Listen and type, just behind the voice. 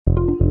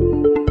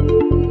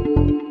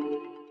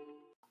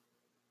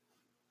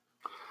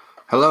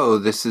Hello,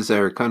 this is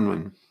Eric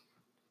Unwin,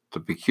 the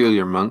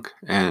Peculiar Monk,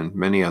 and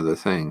many other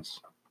things.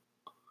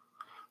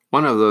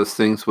 One of those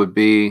things would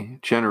be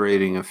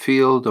generating a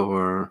field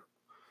or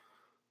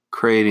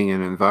creating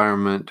an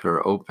environment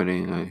or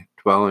opening a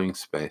dwelling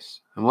space.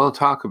 And we'll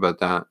talk about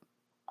that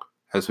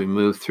as we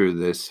move through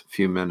this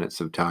few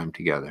minutes of time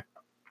together.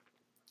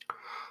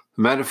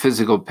 The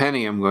metaphysical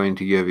penny I'm going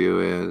to give you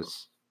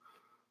is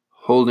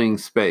holding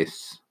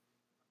space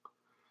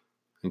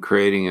and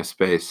creating a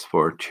space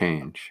for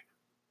change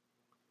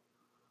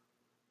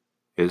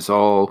is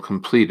all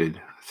completed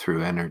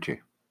through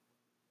energy.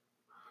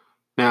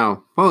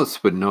 Now,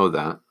 most would know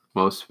that.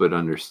 Most would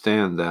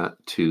understand that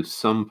to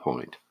some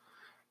point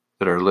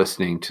that are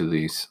listening to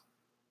these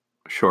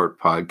short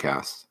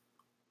podcasts.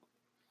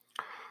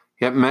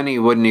 Yet many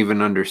wouldn't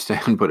even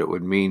understand what it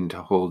would mean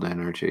to hold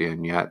energy,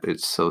 and yet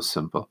it's so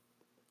simple.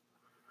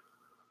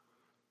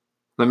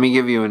 Let me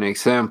give you an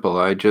example.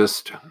 I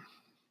just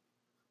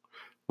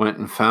went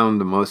and found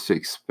the most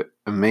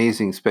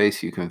amazing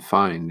space you can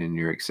find in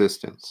your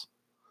existence.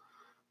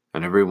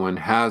 And everyone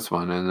has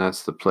one, and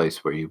that's the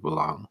place where you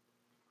belong.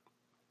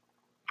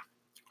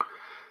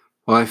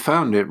 Well, I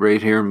found it right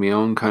here in my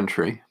own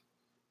country,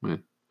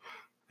 in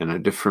a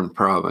different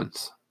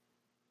province.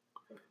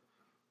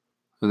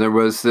 And there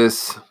was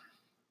this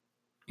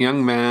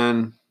young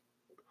man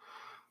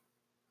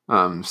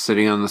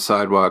sitting on the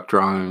sidewalk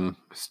drawing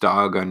his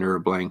dog under a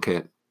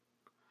blanket,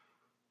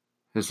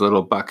 his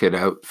little bucket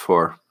out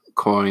for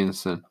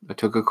coins, and I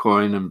took a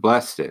coin and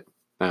blessed it.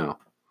 Now,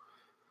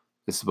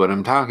 this is what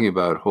I'm talking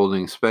about,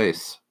 holding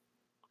space.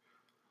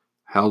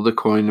 Held a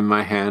coin in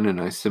my hand, and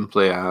I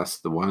simply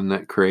asked the one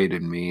that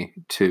created me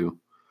to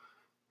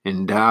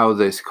endow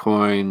this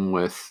coin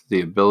with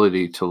the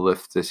ability to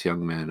lift this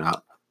young man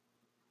up.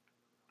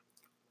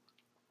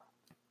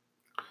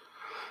 The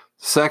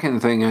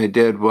second thing I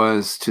did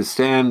was to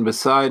stand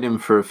beside him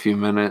for a few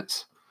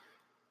minutes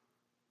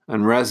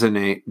and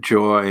resonate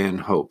joy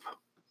and hope.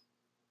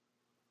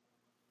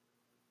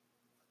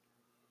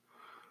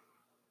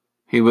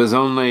 He was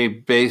only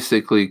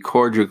basically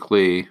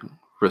cordially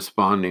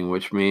responding,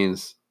 which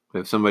means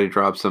if somebody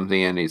drops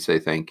something in, he'd say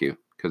thank you,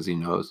 because he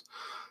knows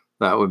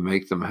that would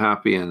make them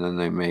happy, and then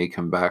they may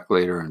come back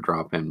later and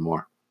drop in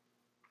more.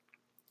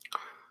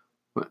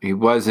 But he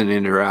wasn't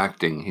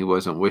interacting. He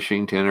wasn't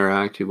wishing to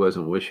interact. He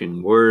wasn't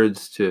wishing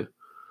words to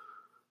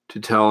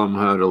tell him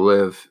how to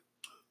live.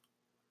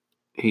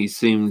 He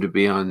seemed to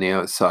be on the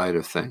outside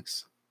of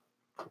things.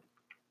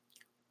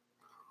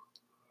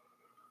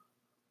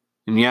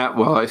 And yet,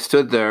 while I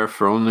stood there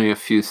for only a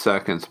few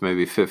seconds,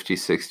 maybe 50,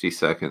 60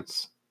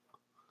 seconds,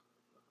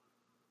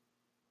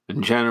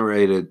 and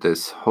generated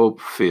this hope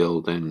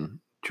field and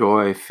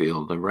joy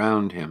field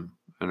around him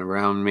and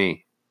around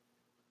me,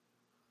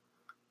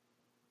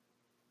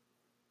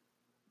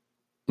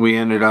 we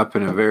ended up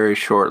in a very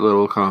short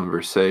little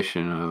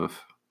conversation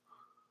of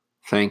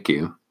thank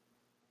you.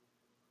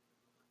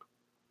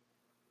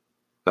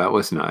 That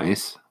was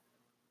nice.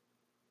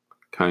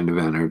 Kind of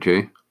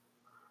energy.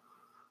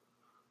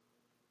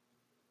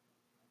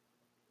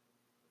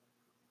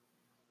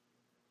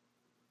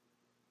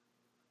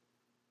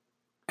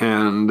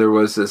 And there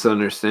was this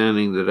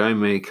understanding that I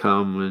may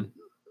come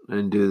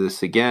and do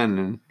this again,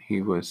 and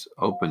he was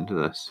open to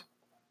this.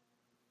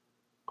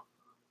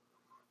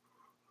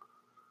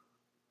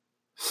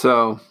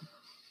 So,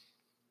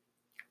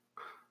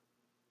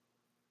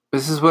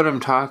 this is what I'm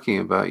talking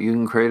about. You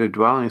can create a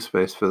dwelling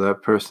space for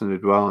that person to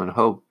dwell in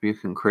hope. You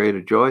can create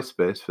a joy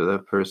space for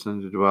that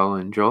person to dwell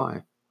in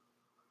joy.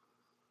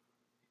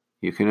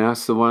 You can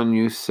ask the one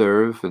you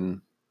serve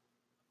in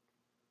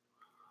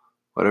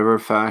whatever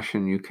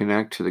fashion you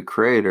connect to the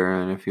Creator,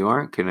 and if you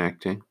aren't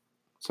connecting,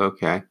 it's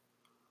okay.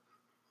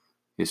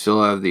 You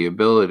still have the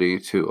ability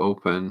to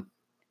open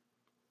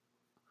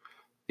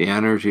the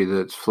energy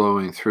that's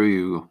flowing through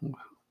you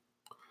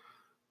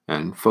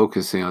and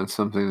focusing on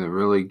something that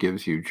really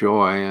gives you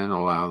joy and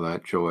allow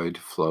that joy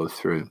to flow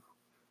through.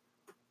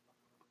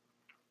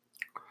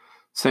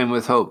 Same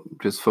with hope.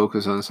 Just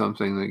focus on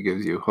something that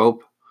gives you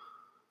hope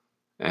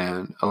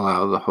and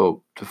allow the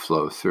hope to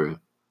flow through.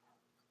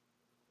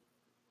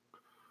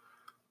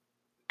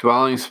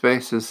 Dwelling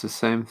space is the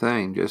same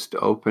thing, just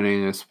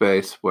opening a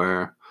space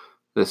where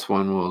this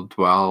one will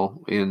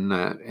dwell in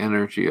that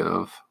energy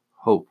of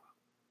hope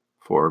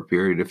for a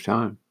period of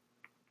time.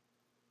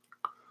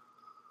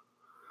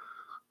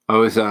 I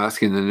was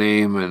asking the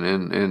name and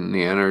in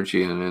the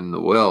energy and in the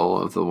will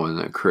of the one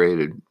that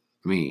created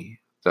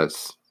me.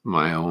 That's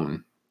my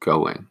own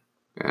going.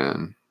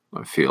 And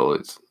I feel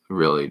it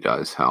really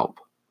does help.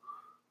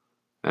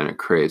 And it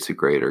creates a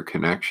greater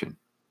connection.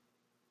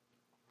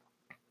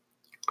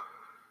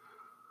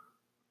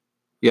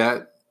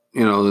 Yet,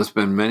 there's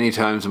been many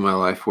times in my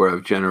life where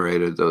I've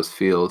generated those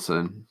fields,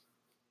 and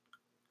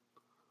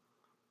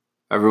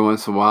every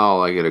once in a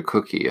while I get a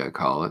cookie, I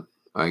call it.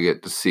 I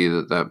get to see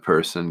that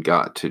person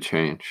got to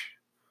change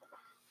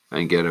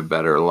and get a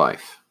better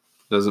life.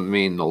 Doesn't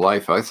mean the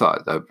life I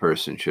thought that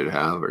person should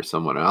have or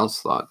someone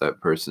else thought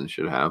that person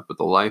should have, but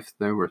the life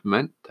they were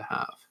meant to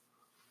have.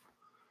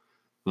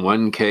 In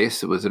one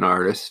case, it was an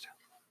artist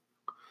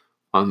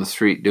on the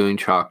street doing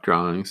chalk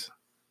drawings,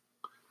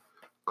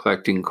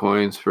 collecting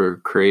coins for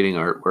creating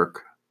artwork,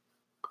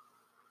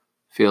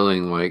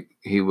 feeling like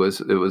it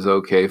was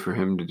okay for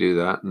him to do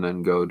that and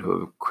then go to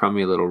a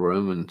crummy little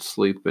room and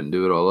sleep and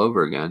do it all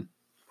over again.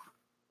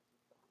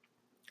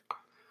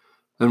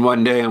 And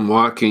one day I'm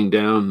walking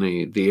down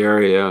the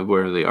area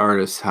where the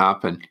artists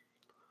happen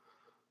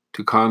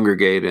to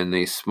congregate in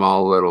these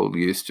small little,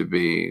 used to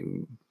be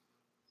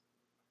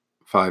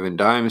 5 and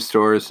dime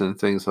stores and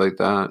things like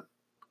that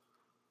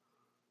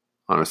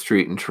on a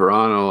street in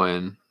Toronto,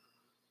 and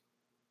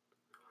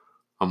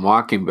I'm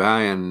walking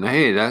by and,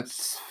 hey,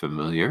 that's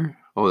familiar.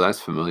 Oh, that's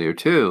familiar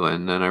too.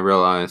 And then I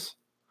realized,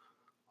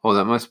 oh,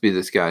 that must be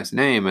this guy's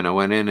name. And I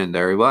went in and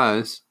there he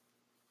was.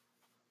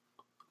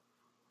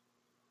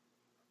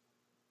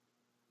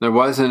 There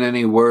wasn't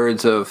any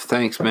words of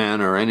thanks,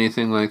 man, or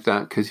anything like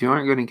that, because you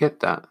aren't going to get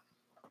that.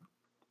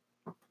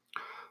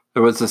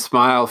 There was a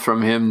smile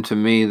from him to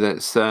me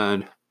that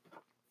said,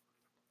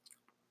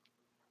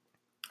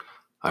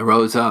 I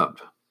rose up.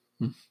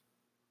 I'm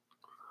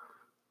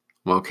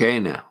okay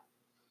now.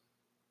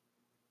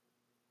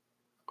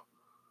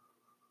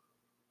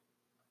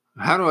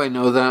 How do I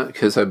know that?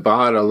 Because I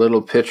bought a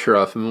little picture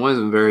of him. It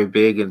wasn't very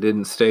big and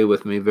didn't stay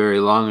with me very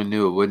long. I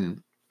knew it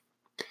wouldn't.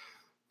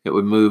 It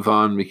would move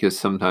on, because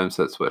sometimes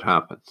that's what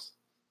happens.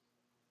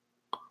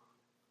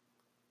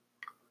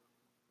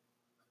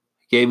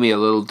 He gave me a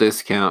little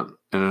discount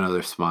and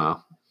another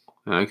smile.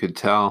 And I could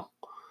tell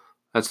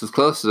that's as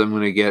close as I'm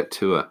going to get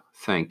to a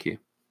thank you.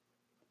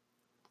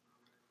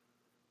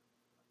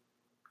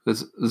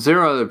 Because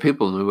 0 other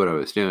people knew what I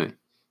was doing.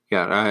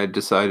 Yeah, I had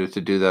decided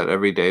to do that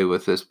every day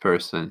with this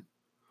person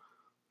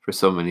for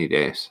so many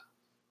days.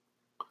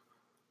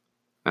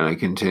 And I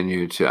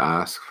continue to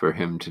ask for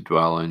him to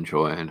dwell in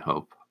joy and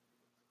hope.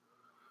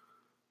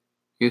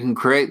 You can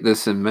create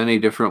this in many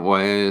different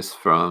ways,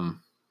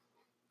 from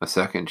a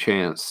second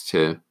chance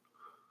to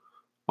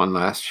one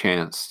last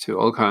chance to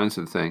all kinds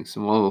of things.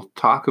 And we'll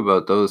talk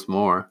about those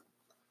more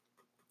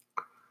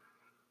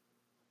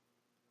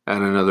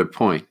at another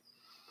point.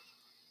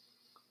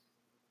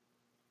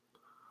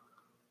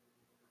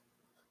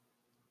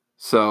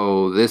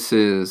 So this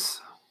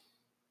is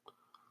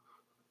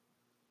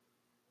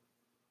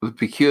The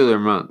Peculiar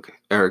Monk,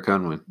 Eric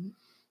Unwin.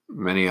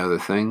 Many other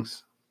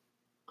things.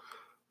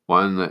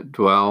 One that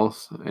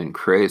dwells and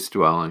creates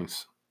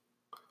dwellings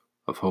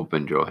of hope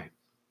and joy.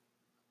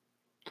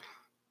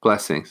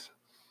 Blessings.